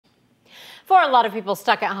For a lot of people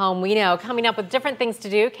stuck at home, we know coming up with different things to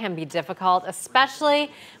do can be difficult,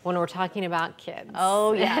 especially when we're talking about kids.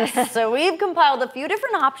 Oh, yes. So we've compiled a few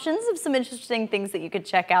different options of some interesting things that you could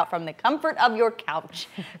check out from the comfort of your couch.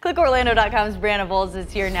 ClickOrlando.com's Brianna Bowles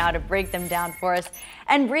is here now to break them down for us.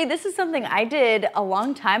 And Bree, this is something I did a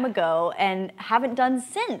long time ago and haven't done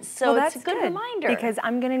since. So well, it's a good reminder. Because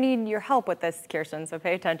I'm going to need your help with this, Kirsten, so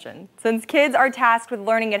pay attention. Since kids are tasked with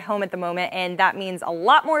learning at home at the moment, and that means a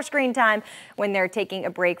lot more screen time when they're taking a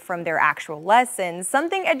break from their actual lessons,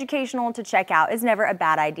 something educational to check out is never a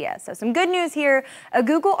bad idea. So some good news here. A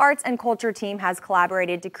Google Arts and Culture team has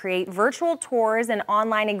collaborated to create virtual tours and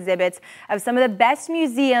online exhibits of some of the best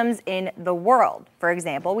museums in the world. For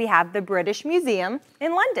example, we have the British Museum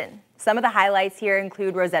in London. Some of the highlights here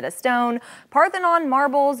include Rosetta Stone, Parthenon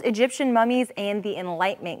marbles, Egyptian mummies, and the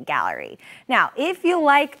Enlightenment Gallery. Now, if you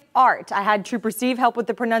like art, I had Trooper Steve help with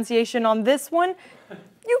the pronunciation on this one.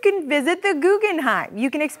 You can visit the Guggenheim.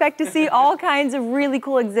 You can expect to see all kinds of really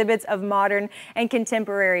cool exhibits of modern and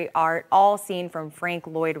contemporary art, all seen from Frank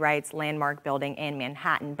Lloyd Wright's landmark building in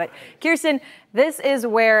Manhattan. But Kirsten, this is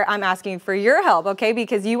where I'm asking for your help, okay?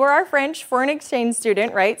 Because you are our French foreign exchange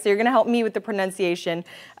student, right? So you're gonna help me with the pronunciation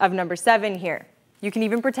of number 7 here. You can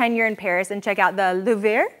even pretend you're in Paris and check out the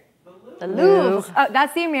Louvre. The Louvre. Oh,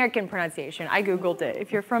 that's the American pronunciation. I Googled it.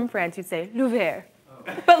 If you're from France, you'd say Louvre.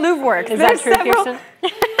 But Louvre works. Is that true, Kirsten?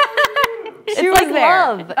 She was like there.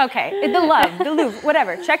 Love. Okay, the Louvre,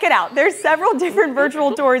 whatever. Check it out. There's several different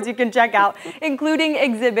virtual tours you can check out, including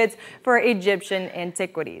exhibits for Egyptian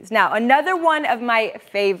antiquities. Now, another one of my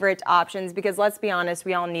favorite options, because let's be honest,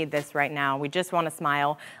 we all need this right now. We just want to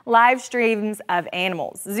smile. Live streams of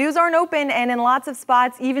animals. Zoos aren't open, and in lots of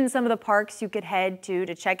spots, even some of the parks you could head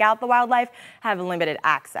to check out the wildlife have limited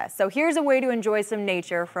access. So here's a way to enjoy some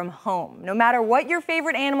nature from home. No matter what your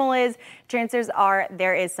favorite animal is, chances are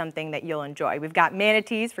there is something that you'll enjoy. We've got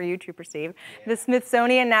manatees for you, Trooper Steve. The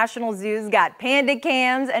Smithsonian National Zoo's got panda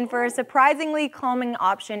cams, and for a surprisingly calming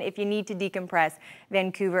option if you need to decompress,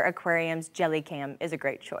 Vancouver Aquarium's Jelly Cam is a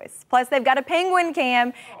great choice. Plus, they've got a penguin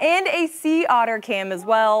cam and a sea otter cam as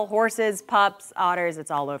well. Horses, pups, otters, it's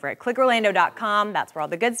all over at ClickOrlando.com. That's where all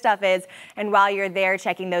the good stuff is. And while you're there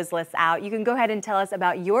checking those lists out, you can go ahead and tell us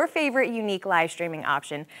about your favorite unique live streaming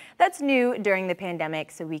option that's new during the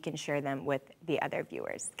pandemic so we can share them with the other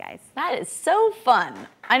viewers, guys. That is so fun.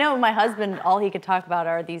 I know my husband, all he could talk about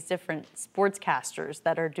are these different sportscasters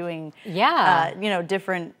that are doing,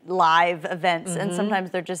 different live events. And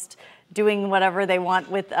sometimes they're just doing whatever they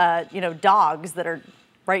want with, dogs that are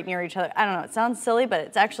right near each other. I don't know, it sounds silly, but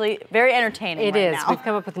it's actually very entertaining It right is. now. We've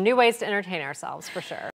come up with new ways to entertain ourselves, for sure.